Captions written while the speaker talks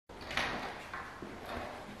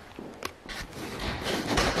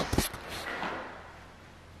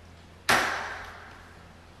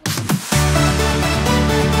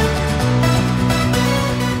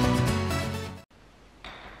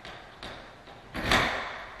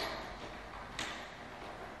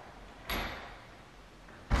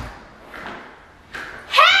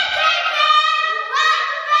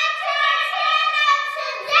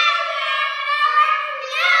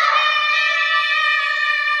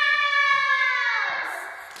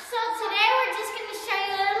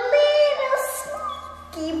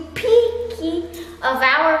of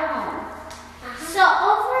our home. So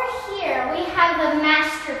over here we have the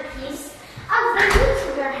masterpiece of the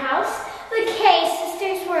YouTuber house, the K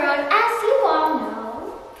Sisters World, as you all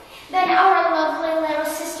know. Then our lovely little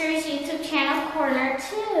sisters YouTube channel corner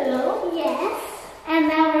too. Yes.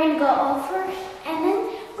 And then we're gonna go over, and then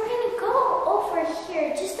we're gonna go over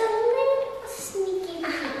here, just a little sneaky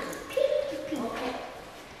peek. Okay.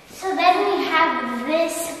 So then we have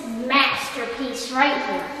this masterpiece right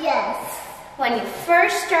here. Yes. When you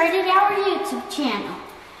first started our YouTube channel,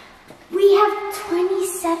 we have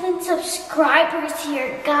 27 subscribers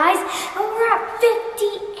here, guys, and we're at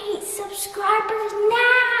 58 subscribers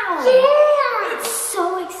now. Yeah. It's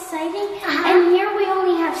so exciting. And here we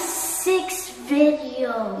only have 6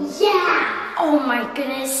 videos. Yeah. Oh my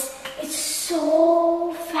goodness, it's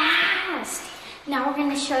so fast. Now we're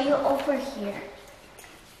gonna show you over here.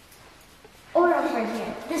 Or over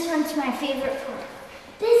here. This one's my favorite part.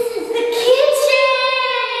 This is the kitchen!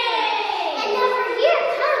 And over here,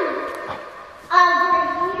 come.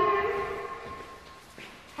 Over here.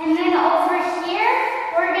 And then over here,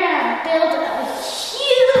 we're gonna build a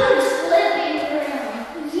huge living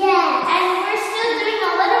room. Yes. And we're still doing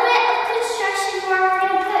a little bit of construction where we're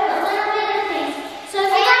gonna put a little bit of things. So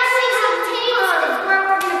if you guys see some tables, it's where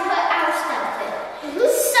we're gonna put our stuff in.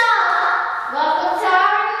 So, welcome to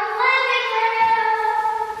our living room.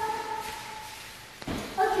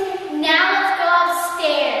 Okay, now let's go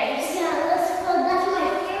upstairs. Yeah, let's go. That's my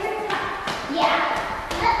favorite part. Yeah,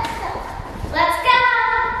 let's go. Let's go.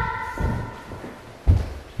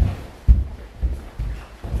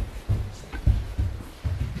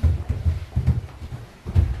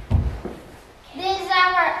 This is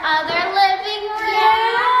our other living room.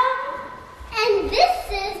 Yeah. And this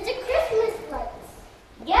is the Christmas lights.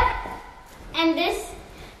 Yep. And this.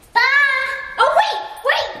 Oh,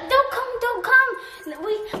 wait, don't come.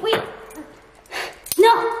 Wait.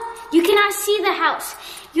 No, you cannot see the house.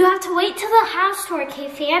 You have to wait till the house tour, okay,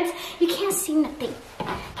 fans? You can't see nothing.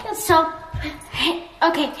 So,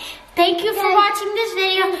 okay, thank you for watching this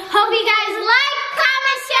video. Hope you guys like